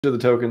of the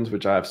tokens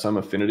which I have some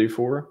affinity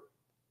for,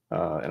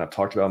 and I've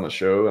talked about on the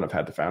show, and I've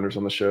had the founders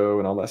on the show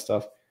and all that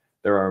stuff.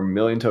 There are a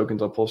million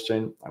tokens on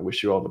PulseChain. I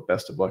wish you all the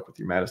best of luck with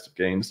your maddest of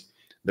games.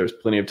 There's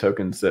plenty of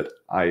tokens that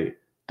I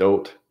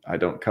don't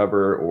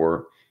cover,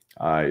 or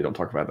I don't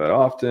talk about that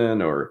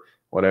often, or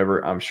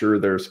whatever. I'm sure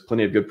there's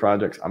plenty of good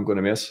projects I'm going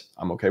to miss.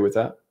 I'm okay with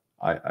that.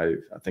 I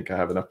think I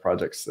have enough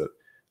projects that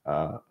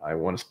I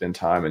want to spend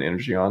time and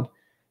energy on.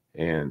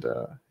 And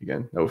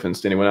again, no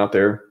offense to anyone out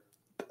there.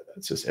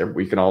 It's just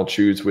we can all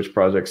choose which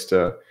projects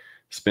to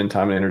spend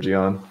time and energy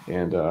on.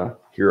 And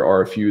here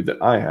are a few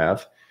that I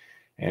have,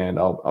 and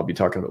I'll be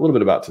talking a little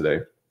bit about today.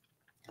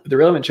 But they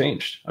really haven't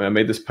changed. I mean, I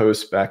made this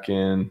post back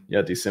in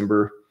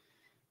December,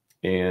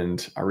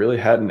 and I really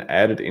hadn't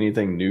added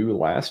anything new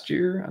last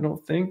year, I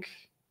don't think.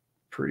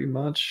 Pretty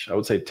much, I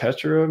would say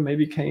Tetra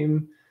maybe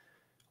came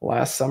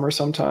last summer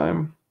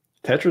sometime.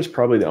 Tetra is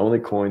probably the only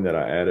coin that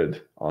I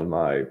added on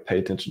my pay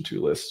attention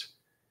to list.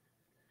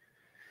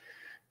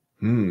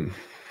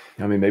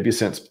 I mean, maybe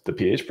since the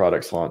PH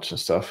products launched and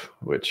stuff,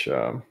 which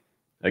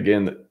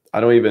again, it's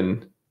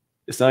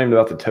not even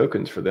about the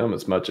tokens for them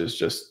as much as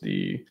just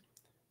the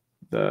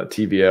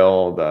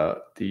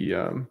TVL,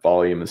 the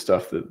volume and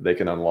stuff that they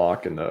can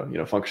unlock, and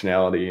the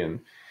functionality, and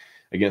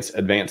against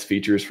advanced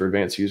features for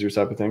advanced users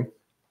type of thing.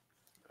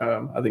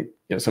 I think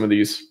some of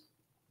these,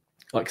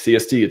 like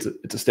CST,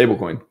 it's a stable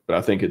coin, but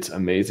I think it's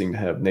amazing to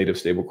have native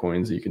stable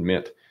coins that you can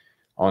mint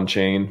on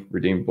chain,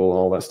 redeemable, and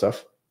all that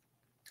stuff.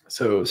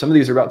 So some of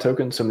these are about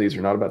tokens, some of these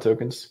are not about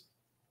tokens.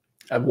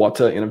 I have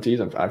Wata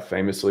NFTs. I'm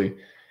famously,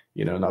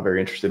 not very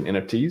interested in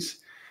NFTs.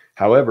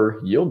 However,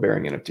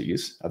 yield-bearing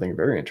NFTs, I think, are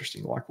very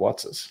interesting, like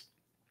Watsas.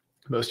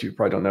 Most of you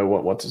probably don't know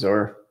what Watsas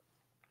are,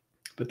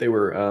 but they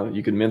were,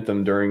 you could mint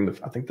them during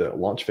the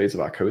launch phase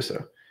of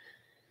Icosa.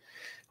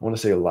 I want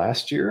to say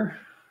last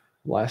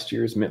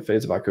year's mint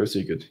phase of Icosa,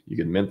 you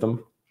could mint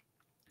them,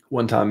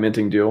 one-time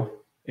minting deal,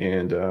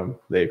 and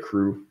they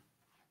accrue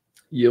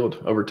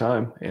yield over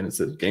time, and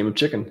it's a game of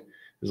chicken.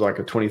 There's like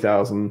a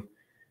 20,000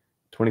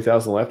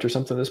 left or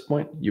something at this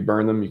point. You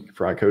burn them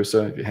for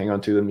Icosa. If you hang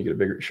on to them, you get a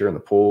bigger share in the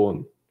pool,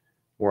 and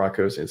more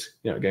Icosa. It's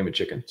a game of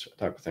chicken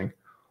type of thing.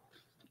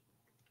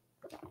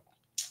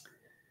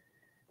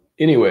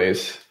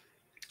 Anyways,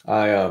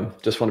 I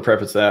just want to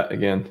preface that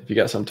again. If you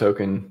got some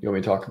token you want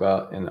me to talk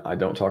about and I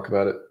don't talk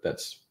about it,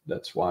 that's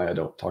why I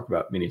don't talk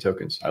about mini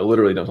tokens. I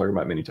literally don't talk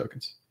about mini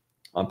tokens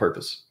on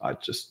purpose. I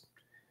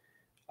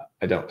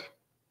don't.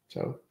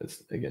 So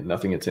it's, again,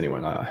 nothing against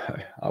anyone.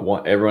 I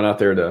want everyone out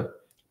there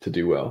to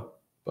do well,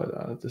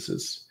 but this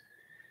is,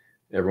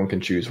 everyone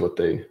can choose what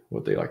they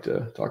like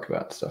to talk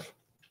about and stuff.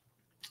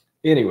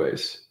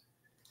 Anyways,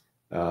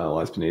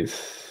 last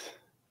beneath.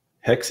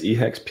 Hex,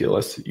 EHEX,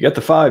 PLS. You got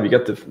the 5. You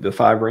got the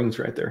 5 rings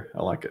right there.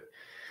 I like it.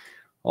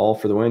 All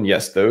for the win.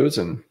 Yes, those,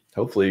 and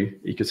hopefully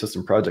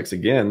ecosystem projects.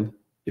 Again,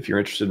 if you're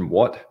interested in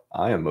what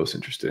I am most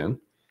interested in,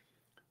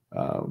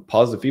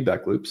 positive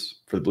feedback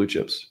loops for the blue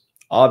chips.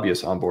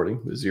 Obvious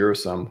onboarding with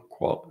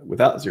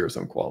without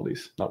zero-sum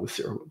qualities, not with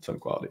zero-sum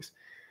qualities.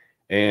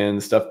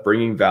 And stuff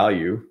bringing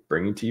value,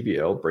 bringing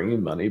TVL,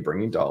 bringing money,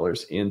 bringing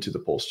dollars into the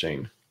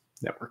PulseChain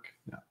network.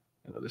 Now,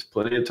 there's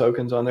plenty of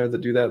tokens on there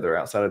that do that. They're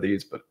outside of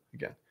these, but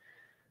again,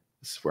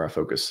 this is where I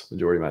focus the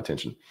majority of my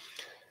attention.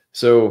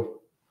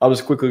 So I'll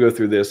just quickly go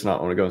through this, and I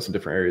want to go in some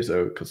different areas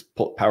though, because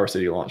Power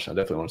City launched. I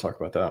definitely want to talk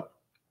about that.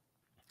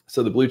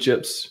 So the blue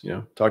chips,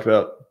 talked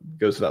about,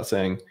 goes without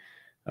saying,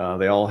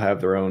 they all have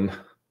their own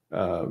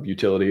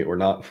utility, or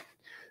not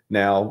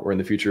now or in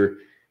the future.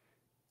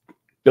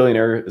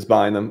 Billionaire is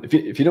buying them.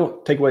 If you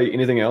don't take away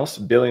anything else,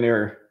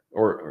 Billionaire,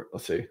 or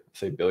let's say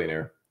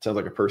Billionaire, sounds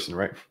like a person,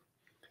 right?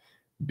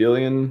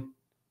 Billionaire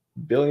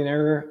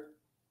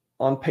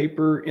on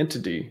paper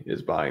entity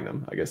is buying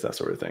them, I guess, that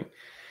sort of thing.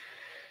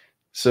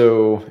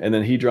 So, and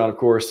then Hedron, of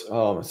course.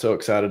 Oh, I'm so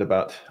excited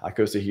about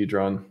Icosa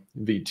Hedron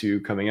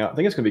V2 coming out. I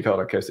think it's going to be called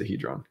Icosa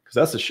Hedron because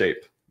that's the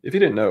shape. If you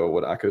didn't know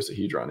what Icosa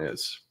Hedron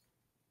is,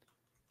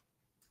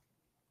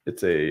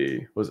 it's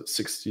a, was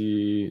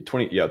it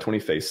 20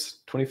 face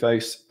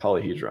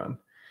polyhedron.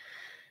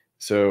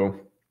 So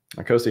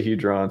Icosa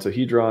Hedron. So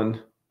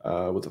Hedron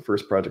was the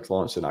first project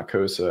launched in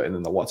Icosa, and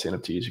then the Watts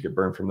NFTs you could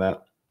burn from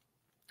that.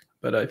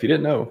 But if you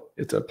didn't know,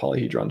 it's a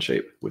polyhedron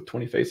shape with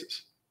 20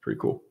 faces. Pretty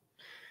cool.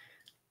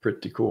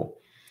 Pretty cool.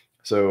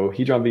 So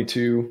Hedron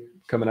V2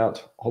 coming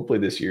out hopefully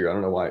this year. I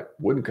don't know why it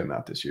wouldn't come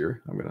out this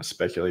year. I'm going to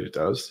speculate it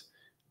does.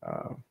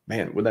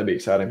 Man, wouldn't that be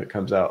exciting if it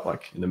comes out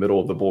like in the middle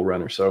of the bull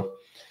run or so?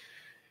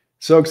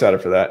 So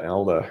excited for that, and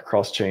all the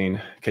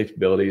cross-chain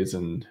capabilities,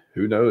 and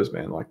who knows,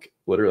 man, like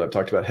literally I've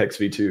talked about Hex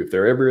V2. If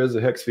there ever is a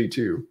Hex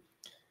V2,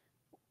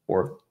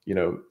 or,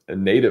 a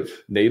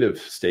native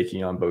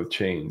staking on both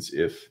chains,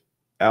 if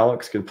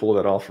Alex can pull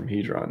that off from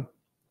Hedron,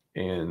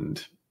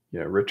 and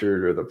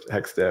Richard or the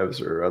Hex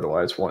devs or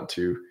otherwise want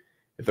to,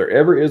 if there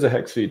ever is a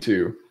Hex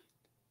V2,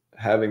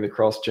 having the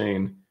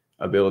cross-chain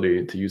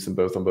ability to use them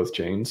both on both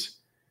chains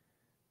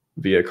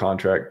via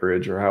contract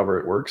bridge or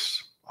however it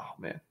works, oh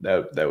man,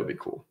 that would be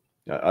cool.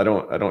 I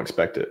don't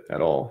expect it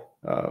at all,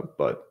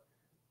 but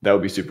that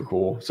would be super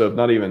cool. So if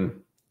not even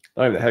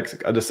not even the hex.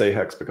 I just say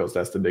hex because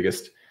that's the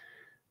biggest,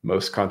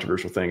 most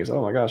controversial thing is,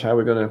 oh my gosh, how are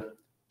we going to,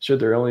 should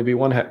there only be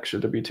one hex?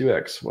 Should there be two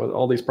hex? Well,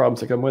 all these problems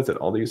that come with it,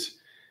 all these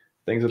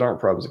things that aren't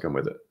problems that come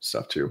with it,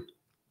 stuff too.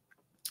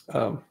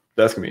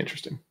 That's going to be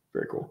interesting.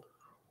 Very cool.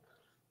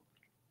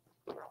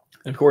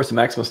 And of course, the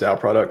maximalist style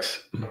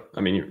products.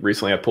 I mean,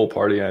 recently I had Pool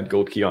Party. I had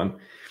Gold Key on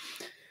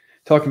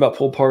talking about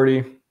Pool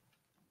Party.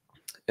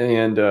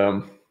 And,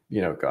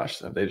 you know, gosh,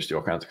 they just do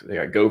all kinds of, they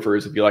got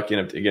gophers. If you like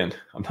NFT, again,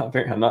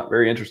 I'm not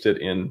very interested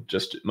in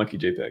just monkey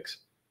JPEGs,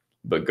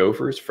 but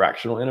gophers,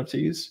 fractional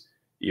NFTs,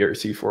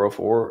 ERC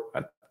 404,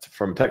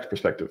 from a tech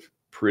perspective,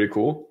 pretty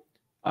cool.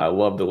 I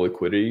love the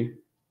liquidity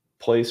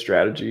play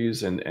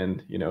strategies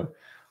and, you know,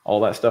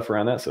 all that stuff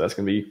around that. So that's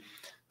going to be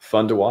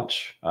fun to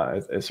watch.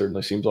 It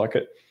certainly seems like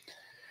it.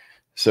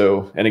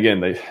 So, and again,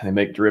 they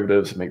make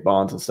derivatives, make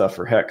bonds and stuff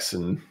for Hex.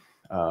 And,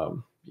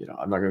 you know,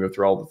 I'm not going to go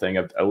through all the thing.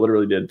 I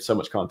literally did so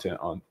much content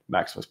on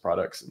Maximus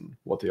products and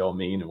what they all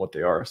mean and what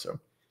they are. So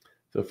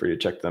feel free to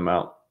check them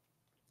out.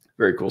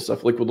 Very cool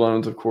stuff. Liquid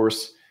loans, of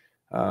course.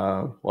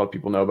 A lot of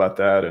people know about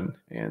that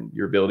and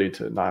your ability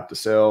to not have to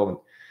sell and,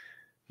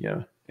 you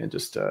know, and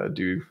just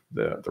do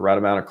the right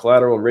amount of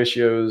collateral and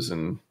ratios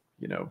and,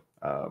 you know,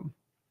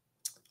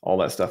 all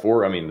that stuff.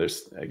 Or, I mean, I'm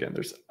not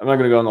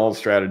going to go on all the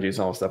strategies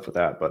and all the stuff with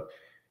that, but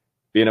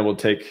being able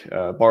to take,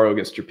 borrow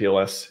against your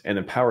PLS. And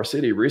then Power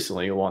City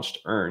recently launched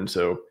Earn.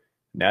 So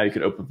now you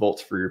can open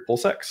vaults for your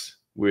PulseX,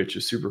 which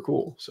is super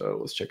cool. So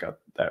let's check out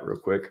that real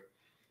quick,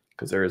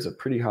 because there is a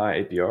pretty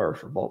high APR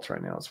for vaults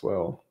right now as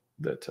well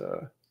that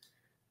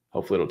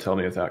hopefully it'll tell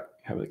me without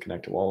having to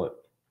connect a wallet.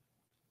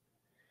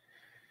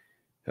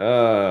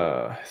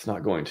 It's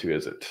not going to,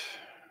 is it?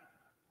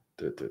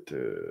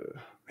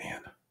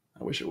 Man,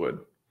 I wish it would.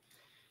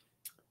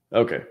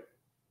 Okay.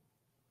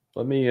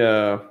 Let me,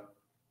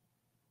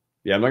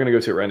 yeah, I'm not going to go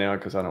to it right now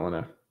because I don't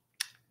want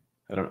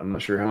to, I'm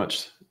not sure how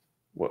much,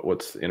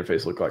 what's the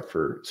interface look like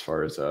for as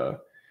far as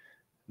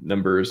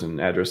numbers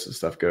and addresses and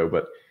stuff go,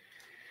 but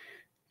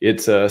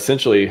it's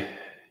essentially,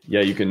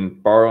 yeah, you can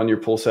borrow on your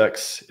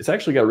PulseX. It's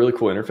actually got a really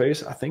cool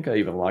interface. I think I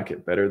even like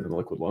it better than the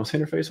Liquid Loans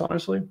interface,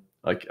 honestly.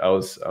 Like I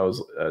was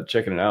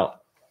checking it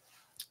out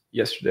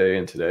yesterday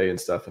and today and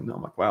stuff, and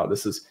I'm like, wow,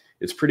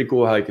 it's pretty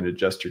cool how you can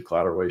adjust your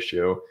collateral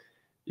ratio.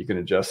 You can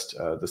adjust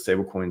the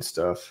stablecoin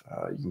stuff.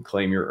 You can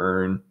claim your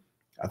earn.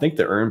 I think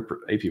the earn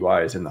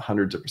APY is in the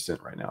hundreds of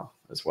 % right now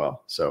as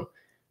well. So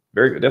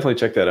very good. Definitely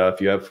check that out if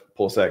you have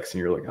PulseX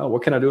and you're like, oh,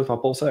 what can I do with my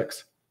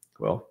PulseX?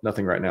 Well,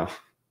 nothing right now.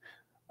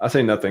 I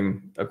say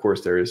nothing. Of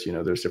course, there's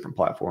different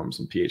platforms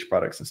and PH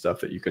products and stuff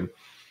that you can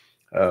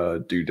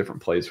do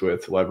different plays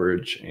with,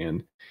 leverage,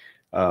 and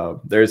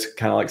there's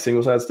kind of like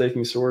single side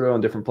staking sort of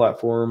on different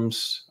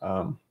platforms.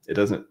 I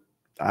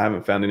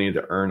haven't found any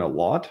to earn a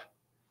lot.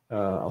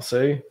 I'll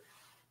say,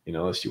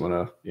 unless you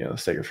want to,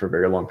 stake it for a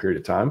very long period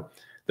of time.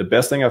 The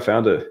best thing I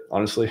found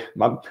honestly,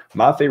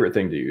 my favorite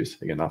thing to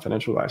use, again, not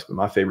financial advice, but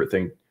my favorite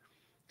thing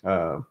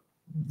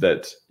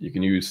that you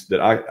can use,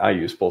 that I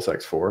use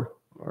PulseX for,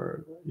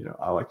 or,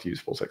 I like to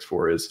use PulseX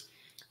for, is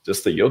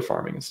just the yield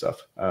farming and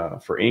stuff.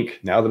 For ink,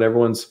 now that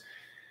everyone's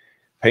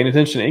paying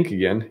attention to ink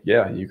again,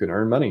 yeah, you can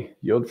earn money,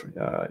 yield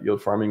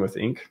farming with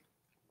ink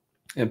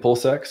and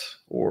PulseX,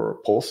 or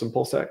Pulse and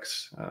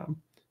PulseX.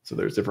 So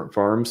there's different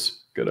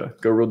farms. Go to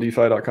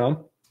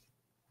gorealdefi.com.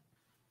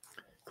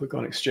 Click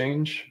on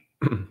exchange.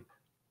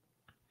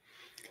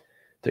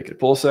 Take it to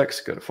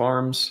PulseX, go to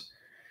farms.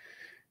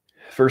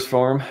 First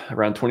farm,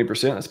 around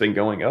 20%. That's been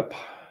going up.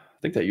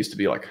 I think that used to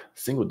be like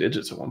single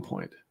digits at one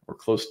point, or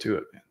close to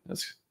it.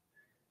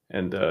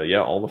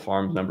 Yeah, all the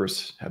farm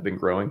numbers have been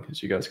growing,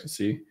 as you guys can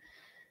see.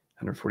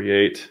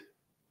 148,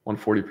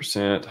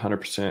 140%,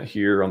 100%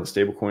 here on the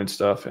stablecoin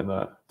stuff and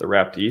the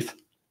wrapped ETH.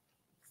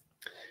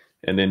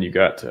 And then you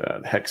got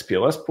the Hex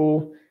PLS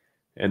pool,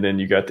 and then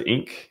you got the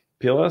Ink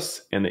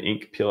PLS and the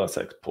Ink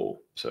PLSX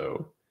pool.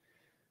 So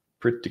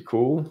pretty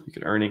cool. You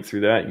can earn ink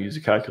through that. You use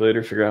a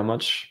calculator, figure out how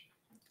much.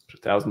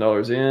 Put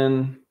 $1,000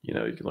 in. You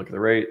can look at the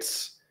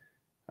rates.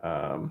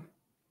 All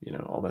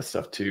that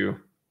stuff too.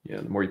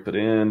 The more you put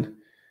in,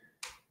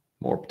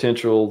 more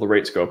potential. The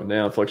rates go up and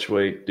down,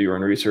 fluctuate. Do your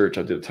own research.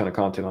 I did a ton of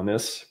content on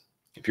this.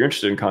 If you're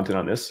interested in content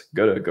on this,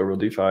 go to Go Real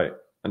DeFi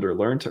under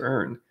Learn to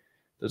Earn.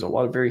 There's a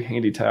lot of very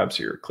handy tabs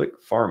here. Click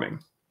Farming.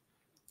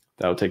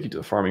 That'll take you to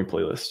the farming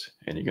playlist,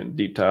 and you can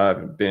deep dive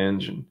and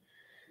binge and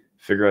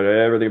figure out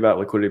everything about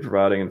liquidity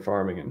providing and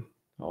farming and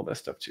all that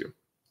stuff too.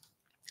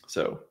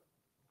 So,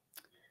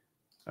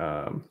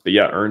 but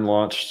yeah, Earn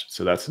launched.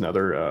 So that's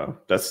another,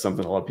 that's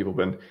something a lot of people have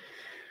been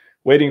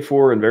waiting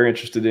for and very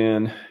interested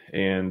in.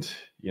 And,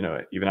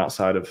 even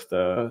outside of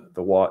the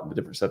Watt and the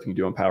different stuff you can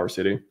do on Power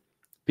City.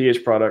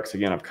 PH products,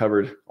 again, I've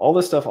covered all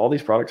this stuff, all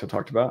these products I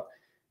talked about.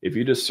 If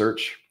you just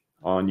search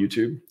on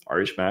YouTube,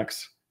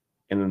 RHMax,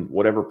 and then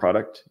whatever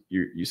product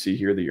you see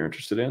here that you're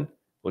interested in,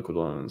 Liquid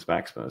Loans,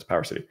 Maximus,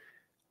 Power City,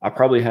 I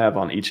probably have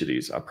on each of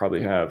these, I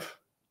probably have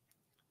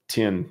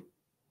 10,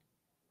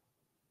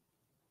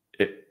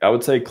 I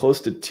would say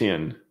close to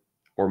 10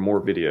 or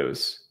more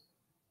videos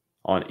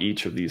on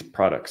each of these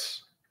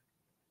products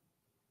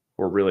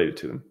or related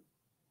to them.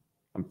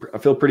 I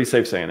feel pretty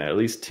safe saying that. At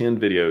least 10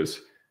 videos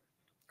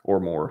or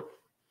more.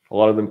 A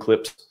lot of them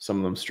clips, some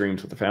of them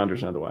streams with the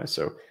founders and otherwise.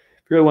 So if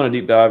you really want to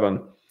deep dive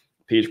on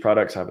PH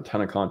products, I have a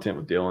ton of content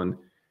with Dylan.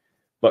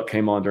 Buck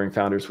came on during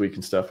Founders Week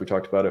and stuff. We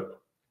talked about it.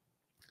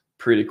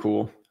 Pretty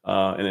cool.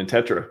 And then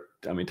Tetra.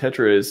 I mean,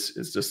 Tetra is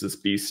just this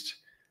beast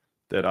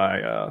that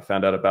I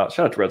found out about.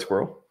 Shout out to Red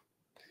Squirrel.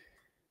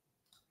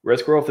 Red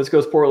Squirrel, if this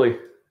goes poorly,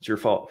 it's your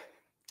fault.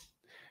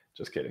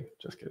 Just kidding.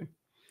 Just kidding.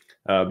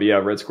 But yeah,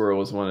 Red Squirrel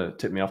was the one that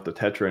tipped me off the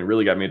Tetra and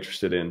really got me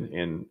interested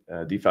in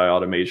DeFi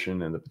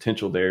automation and the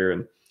potential there.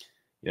 And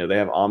they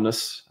have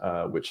Omnis,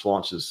 which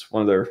launches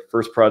one of their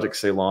first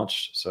projects they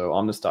launched. So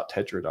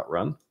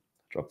omnis.tetra.run.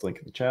 Drop the link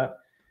in the chat.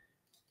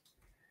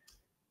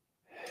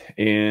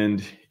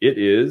 And it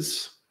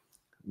is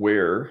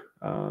where,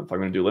 if I'm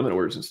going to do limit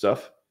orders and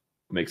stuff,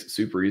 it makes it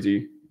super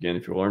easy. Again,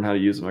 if you learn how to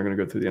use them, I'm not going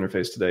to go through the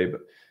interface today,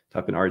 but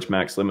type in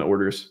RHMax limit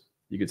orders.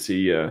 You can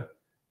see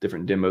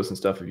different demos and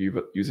stuff if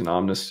you're using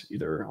Omnis,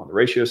 either on the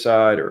ratio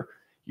side or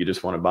you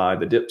just want to buy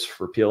the dips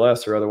for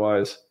PLS or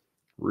otherwise.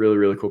 Really,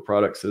 really cool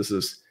products. This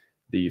is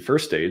the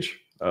first stage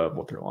of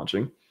what they're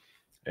launching.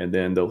 And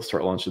then they'll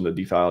start launching the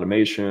DeFi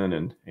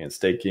automation and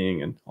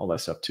staking and all that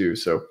stuff too.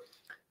 So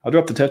I'll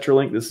drop the Tetra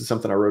link. This is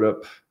something I wrote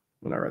up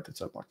when I wrote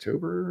this up,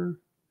 October.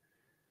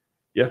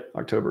 Yeah,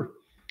 October.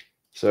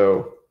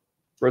 So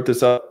wrote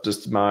this up,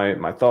 just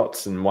my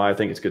thoughts and why I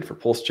think it's good for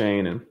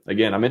PulseChain. And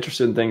again, I'm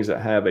interested in things that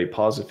have a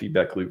positive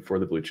feedback loop for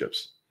the blue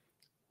chips,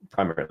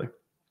 primarily.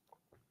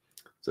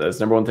 So that's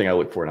the number one thing I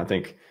look for. And I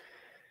think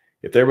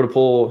if they're able to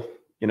pull,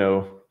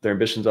 their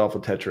ambitions off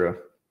of Tetra,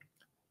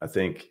 I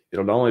think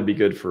it'll not only be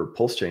good for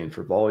PulseChain,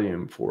 for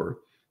volume, for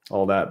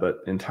all that,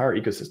 but entire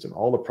ecosystem,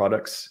 all the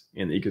products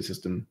in the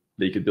ecosystem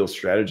that you could build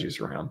strategies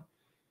around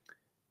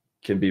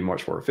can be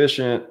much more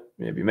efficient,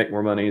 maybe make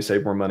more money,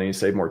 save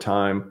more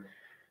time.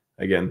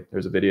 Again,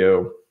 there's a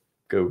video,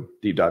 go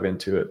deep dive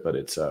into it, but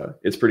it's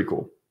pretty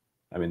cool.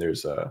 I mean,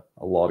 there's a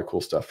lot of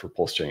cool stuff for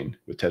PulseChain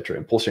with Tetra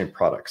and PulseChain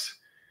products.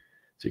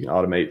 So you can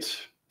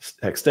automate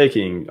hex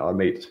staking,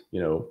 automate,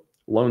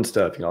 loan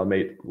stuff, you can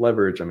automate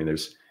leverage. I mean,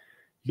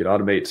 you can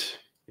automate,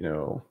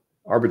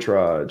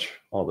 arbitrage,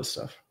 all this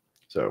stuff.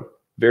 So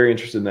very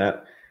interested in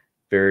that.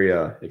 Very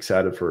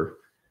excited for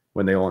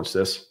when they launch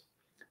this.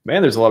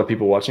 Man, there's a lot of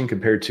people watching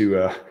compared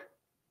to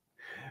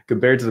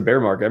the bear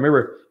market. I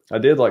remember I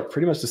did like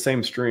pretty much the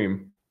same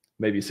stream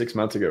maybe 6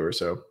 months ago or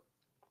so,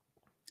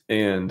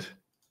 and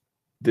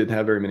didn't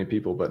have very many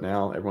people. But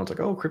now everyone's like,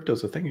 "Oh,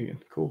 crypto's a thing again."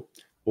 Cool.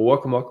 Well,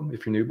 welcome.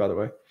 If you're new, by the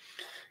way,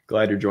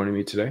 glad you're joining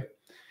me today.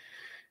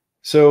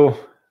 So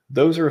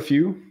those are a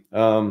few.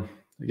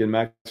 Again,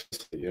 Max,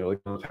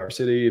 like Power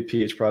City,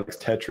 PH Products,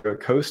 Tetra,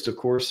 Coast, of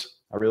course.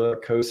 I really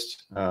like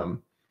Coast.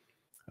 You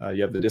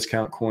have the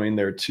discount coin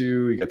there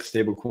too. You got the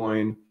stable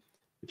coin.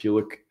 If you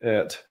look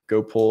at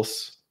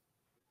GoPulse,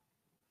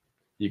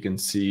 you can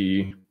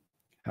see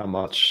how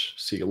much,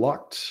 see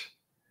locked,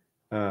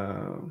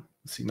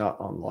 see not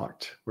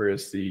unlocked.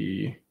 Whereas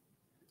even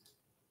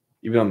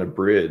on the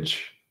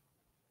bridge,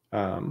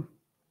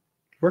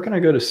 where can I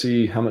go to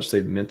see how much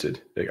they've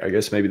minted? I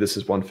guess maybe this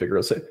is one figure.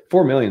 Let's say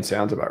 4 million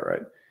sounds about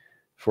right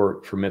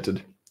for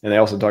minted. And they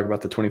also talk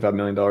about the $25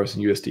 million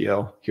in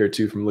USDL here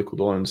too from liquid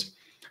loans.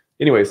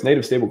 Anyways,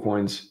 native stable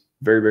coins,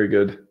 very, very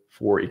good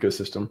for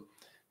ecosystem.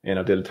 And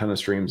I did a ton of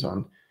streams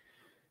on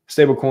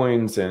stable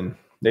coins and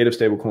native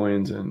stable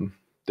coins and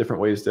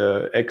different ways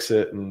to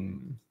exit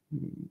and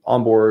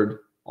onboard,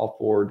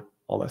 offboard,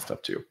 all that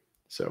stuff too.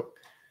 So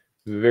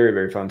very,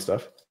 very fun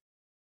stuff.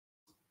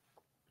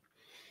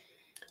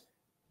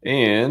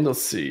 And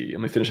let's see,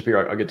 let me finish up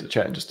here. I'll get to the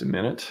chat in just a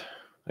minute.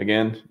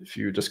 Again, if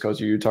you just because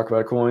you talk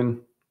about a coin,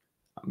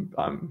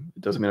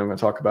 it doesn't mean I'm going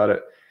to talk about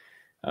it.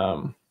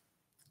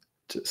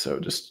 So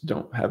just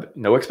don't have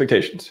no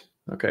expectations.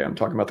 Okay, I'm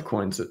talking about the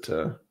coins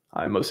that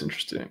I'm most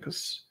interested in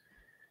because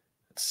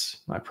it's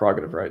my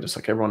prerogative, right? Just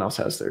like everyone else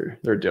has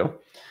their deal.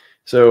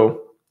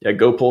 So yeah,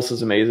 GoPulse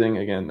is amazing.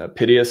 Again,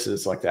 Pidius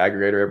is like the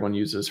aggregator everyone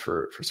uses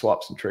for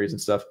swaps and trades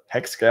and stuff.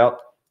 Hex Scout,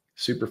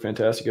 super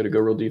fantastic. Go to Go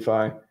Real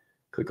DeFi,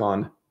 click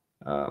on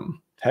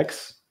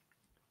Hex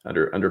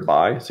under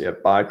buy. So you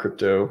have buy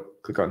crypto,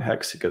 click on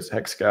Hex because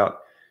Hex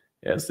Scout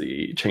has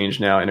the change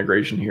now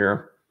integration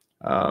here.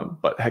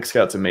 But Hex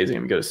Scout's amazing.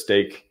 If you go to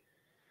stake,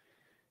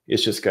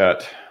 it's just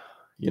got,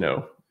 you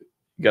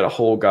got a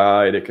whole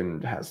guide.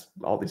 It has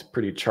all these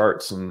pretty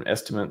charts and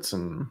estimates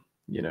and,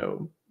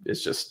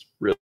 it's just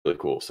really, really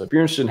cool. So if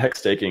you're interested in hex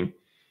staking,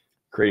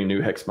 creating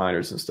new hex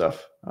miners and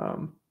stuff,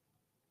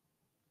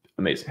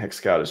 amazing. Hex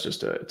Scout is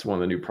just it's one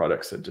of the new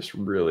products that just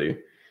really,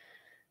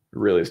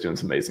 really is doing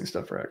some amazing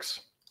stuff for Hex.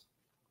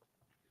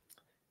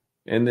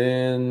 And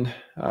then,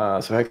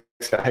 so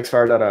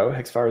Hexfire.io.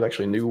 Hexfire is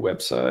actually a new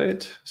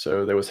website.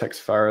 So there was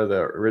Hexfire,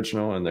 the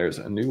original, and there's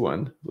a new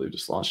one, I believe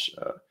just launched.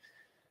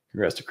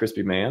 Congrats to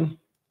Crispy Man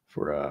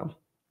for a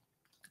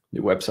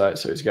new website.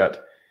 So he's got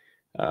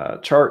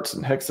charts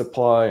and hex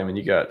supply. I mean,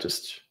 you got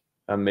just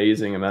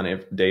amazing amount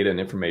of data and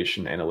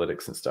information,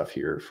 analytics and stuff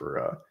here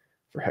for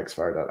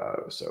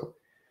Hexfire.io. So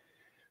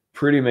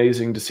pretty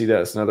amazing to see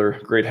that. It's another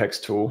great hex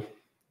tool.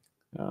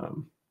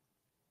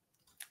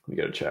 We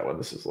got to chat while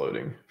this is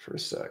loading for a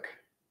sec.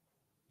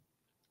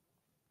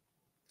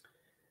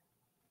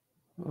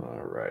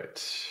 All right.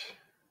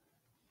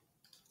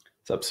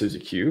 What's up, Susie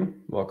Q?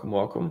 Welcome,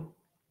 welcome.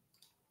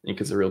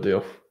 Ink is the real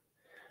deal.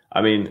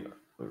 I mean,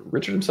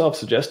 Richard himself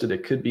suggested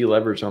it could be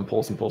leveraged on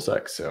Pulse and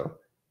PulseX, so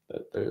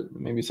there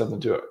may be something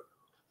to it.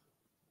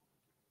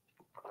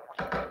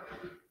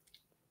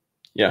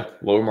 Yeah,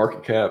 lower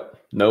market cap,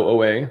 no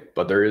OA,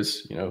 but there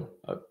is, you know,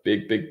 a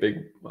big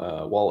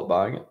wallet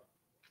buying it.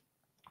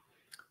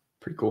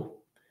 Pretty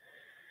cool.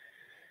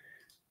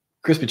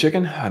 Crispy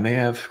chicken. I may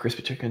have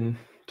crispy chicken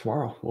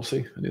tomorrow. We'll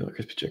see. I do like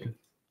crispy chicken.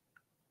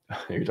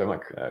 You're talking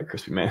about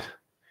crispy man.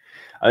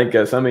 I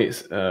think somebody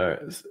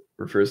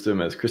refers to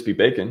him as crispy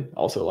bacon.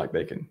 Also like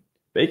bacon.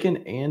 Bacon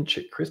and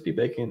crispy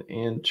bacon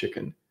and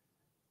chicken.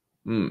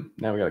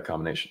 Now we got a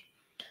combination.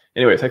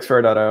 Anyway,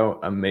 Textfire.io,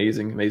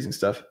 amazing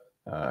stuff.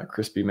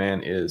 Crispy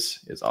man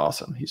is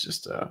awesome. He's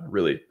just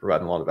really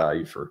providing a lot of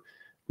value for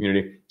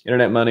community.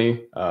 Internet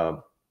Money.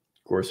 Of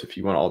course, if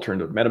you want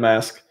alternative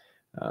MetaMask,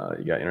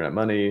 you got Internet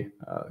Money,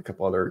 a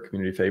couple other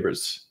community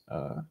favorites,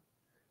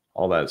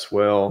 all that as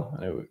well.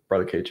 I know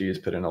Brother KG has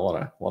put in a lot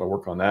of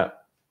work on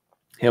that.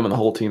 Him and the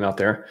whole team out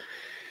there.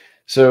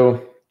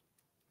 So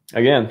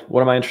again,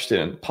 what am I interested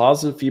in?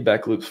 Positive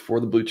feedback loops for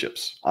the blue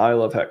chips. I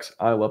love Hex.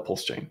 I love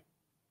PulseChain.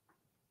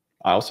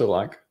 I also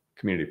like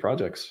community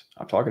projects.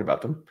 I'm talking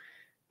about them.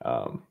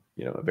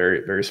 You know, a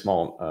very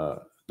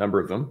small number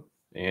of them.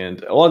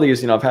 And a lot of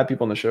these, you know, I've had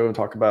people on the show and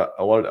talk about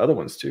a lot of other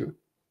ones too.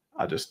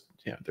 They're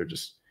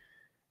just,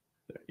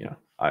 you know,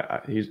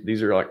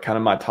 these are like kind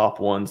of my top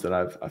ones that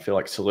I feel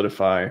like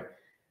solidify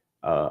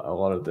a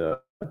lot of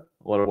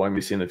what I'm going to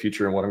be seeing in the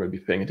future and what I'm going to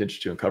be paying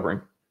attention to and covering.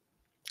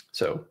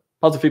 So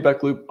positive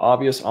feedback loop,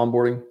 obvious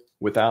onboarding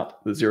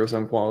without the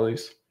zero-sum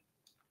qualities.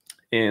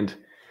 And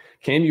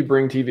can you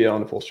bring TVL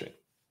into PulseChain?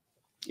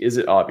 Is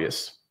it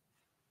obvious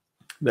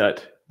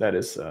that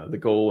is the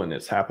goal and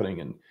it's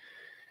happening and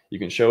you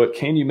can show it?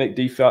 Can you make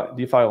DeFi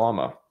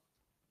Llama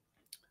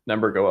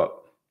number go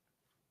up?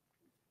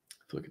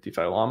 If you look at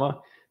DeFi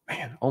Llama,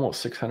 man,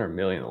 almost 600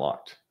 million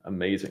locked.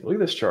 Amazing. Look at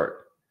this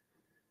chart.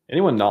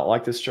 Anyone not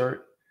like this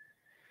chart?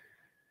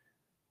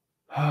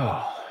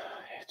 Oh,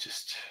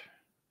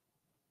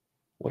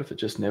 what if it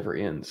just never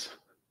ends?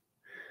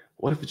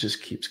 What if it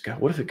just keeps going?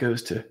 What if it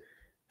goes to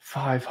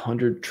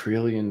 $500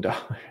 trillion?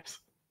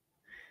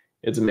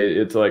 It's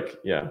amazing. It's like,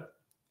 yeah,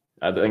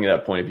 I think at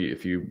that point,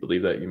 if you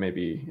believe that, you may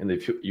be in the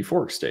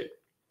euphoric state.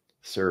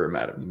 Sir or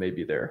madam, you may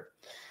be there.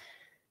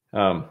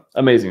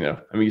 Amazing though.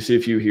 I mean, you see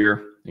a few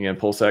here. Again,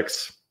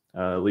 PulseX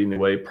leading the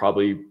way,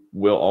 probably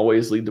will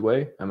always lead the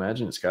way. I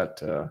imagine it's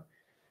got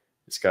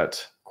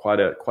quite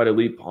a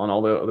leap on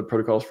all the other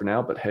protocols for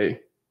now. But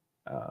hey,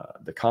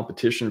 the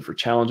competition for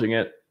challenging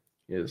it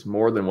is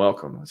more than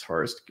welcome as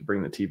far as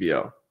bringing the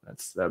TVL.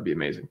 That'd be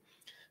amazing.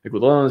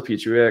 Liquid loans,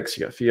 P2X,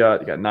 you got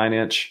Fiat, you got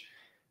 9-inch,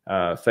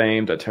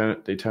 Fame,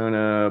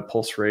 Daytona,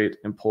 Pulse Rate,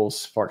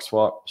 Impulse, Fark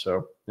Swap.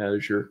 So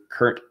there's your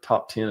current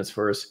top 10 as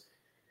far as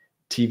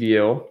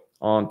TVL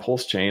on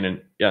PulseChain.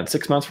 And yeah, in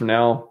 6 months from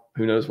now,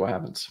 who knows what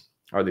happens?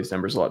 Are these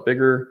numbers a lot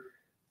bigger?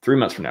 3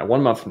 months from now,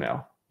 1 month from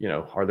now, you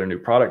know, are there new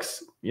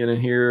products in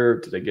here?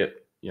 Do they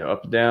get, you know,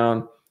 up and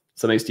down?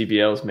 Some of these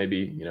TVLs maybe,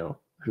 you know,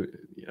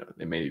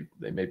 they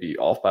may be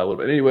off by a little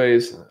bit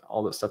anyways,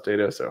 all that stuff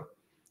data. So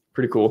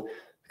pretty cool.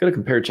 Got to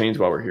compare chains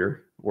while we're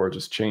here, or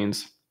just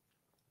chains.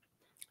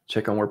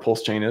 Check on where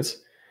PulseChain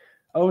is.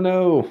 Oh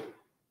no,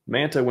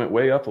 Manta went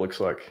way up, it looks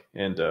like,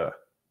 and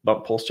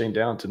bumped PulseChain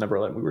down to number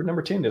 11. We were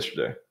number 10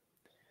 yesterday.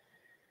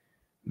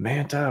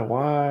 Manta,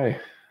 why?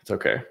 It's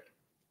okay.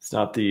 It's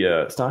not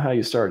how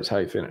you start, it's how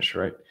you finish,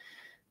 right?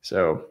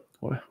 So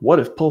what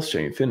if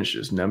PulseChain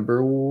finishes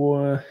number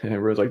 1? And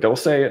everyone's like, don't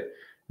say it.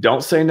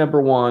 Don't say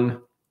number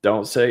 1.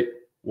 Don't say,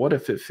 what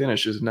if it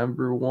finishes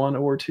number 1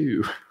 or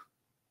 2?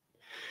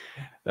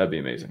 That'd be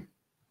amazing.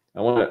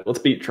 Let's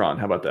beat Tron.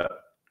 How about that?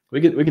 We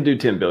can do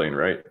 10 billion,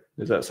 right?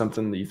 Is that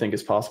something that you think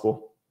is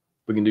possible?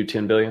 We can do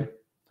 10 billion.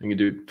 We can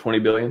do 20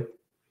 billion.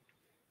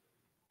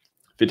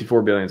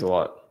 54 billion is a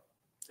lot.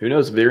 Who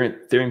knows?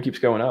 Ethereum keeps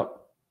going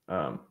up.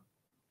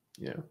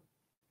 Yeah,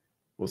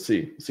 we'll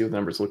see. We'll see what the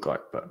numbers look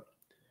like, but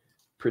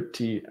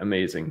pretty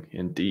amazing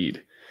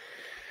indeed.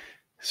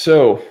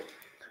 So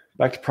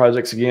back to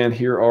projects again.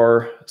 Here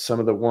are some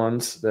of the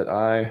ones that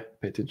I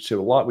pay attention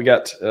to a lot. We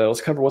got,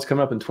 let's cover what's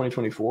coming up in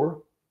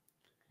 2024.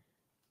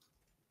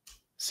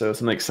 So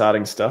some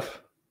exciting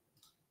stuff.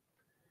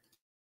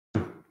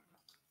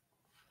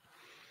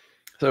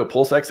 So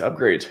PulseX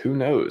upgrades. Who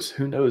knows?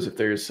 Who knows if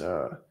there's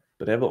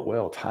benevolent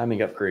whale timing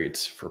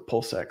upgrades for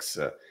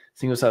PulseX,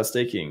 single side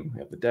staking. We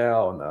have the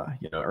DAO and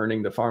you know,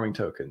 earning the farming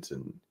tokens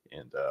and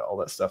all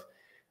that stuff.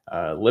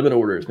 Limit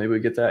orders. Maybe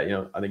we get that. You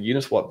know, I think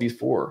Uniswap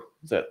V4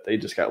 is that they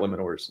just got limit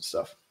orders and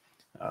stuff.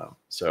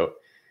 So,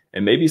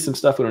 and maybe some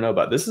stuff we don't know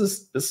about. This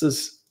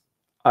is.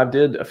 I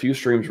did a few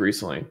streams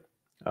recently.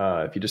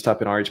 If you just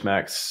type in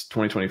RHMax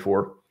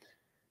 2024,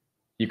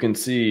 you can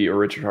see, or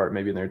Richard Hart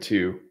maybe in there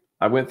too.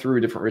 I went through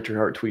different Richard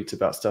Hart tweets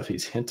about stuff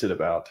he's hinted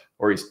about,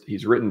 or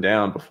he's written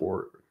down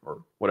before,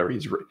 or whatever.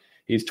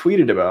 He's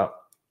tweeted about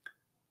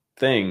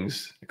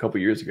things a couple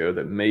years ago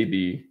that may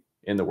be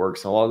in the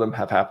works. And a lot of them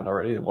have happened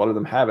already. A lot of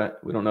them haven't.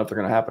 We don't know if they're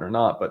going to happen or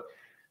not, but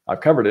I've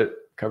covered it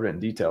in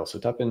detail. So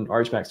type in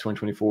RHMax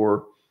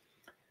 2024,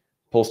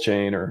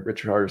 PulseChain, or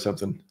Richard Hart or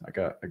something. I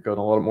go in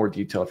a lot more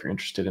detail if you're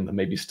interested in the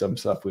maybe some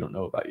stuff we don't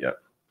know about yet.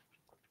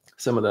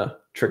 Some of the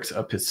tricks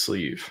up his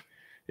sleeve,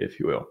 if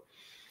you will.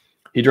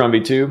 Hedron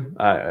V2,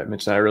 I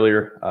mentioned that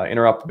earlier.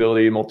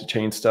 Interoperability,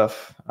 multi-chain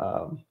stuff,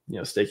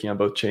 staking on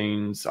both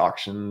chains,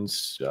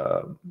 auctions,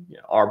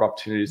 ARB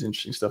opportunities,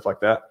 interesting stuff like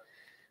that.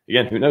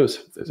 Again, who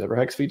knows? If there's ever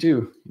Hex V2,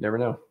 you never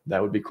know.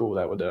 That would be cool.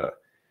 That would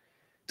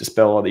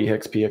dispel all the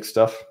EHEX, PX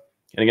stuff.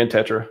 And again,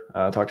 Tetra,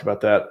 talked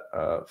about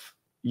that.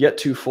 Yet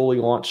to fully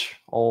launch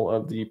all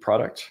of the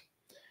product.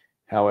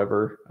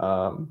 However,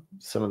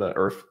 some of the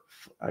Earth,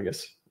 I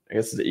guess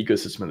it's the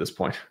ecosystem at this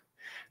point.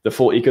 The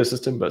full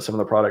ecosystem, but some of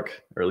the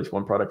product, or at least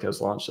one product,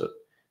 has launched at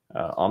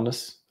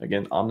Omnis.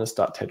 Again,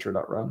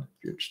 omnis.tetra.run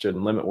if you're interested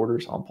in limit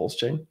orders on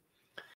PulseChain.